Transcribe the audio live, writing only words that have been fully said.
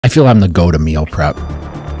feel I'm the go-to meal prep.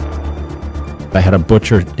 I had a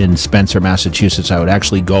butcher in Spencer, Massachusetts. I would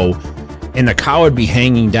actually go, and the cow would be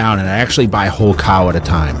hanging down, and I actually buy a whole cow at a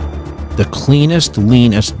time. The cleanest,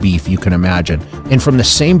 leanest beef you can imagine. And from the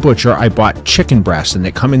same butcher, I bought chicken breasts, and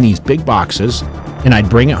they come in these big boxes, and I'd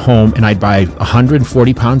bring it home, and I'd buy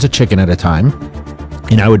 140 pounds of chicken at a time,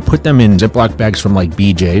 and I would put them in Ziploc bags from like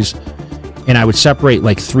BJ's, and I would separate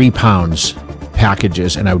like 3 pounds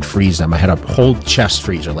packages, and I would freeze them. I had a whole chest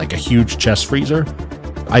freezer, like a huge chest freezer.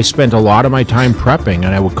 I spent a lot of my time prepping, and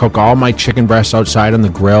I would cook all my chicken breasts outside on the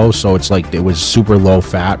grill, so it's like it was super low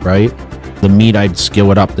fat, right? The meat, I'd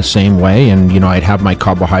skill it up the same way, and, you know, I'd have my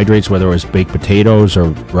carbohydrates, whether it was baked potatoes or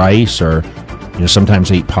rice, or, you know, sometimes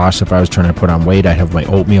I eat pasta if I was trying to put on weight. I'd have my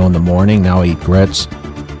oatmeal in the morning. Now I eat grits.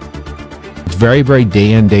 It's very, very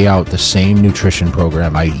day in, day out, the same nutrition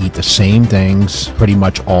program. I eat the same things pretty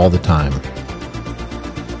much all the time.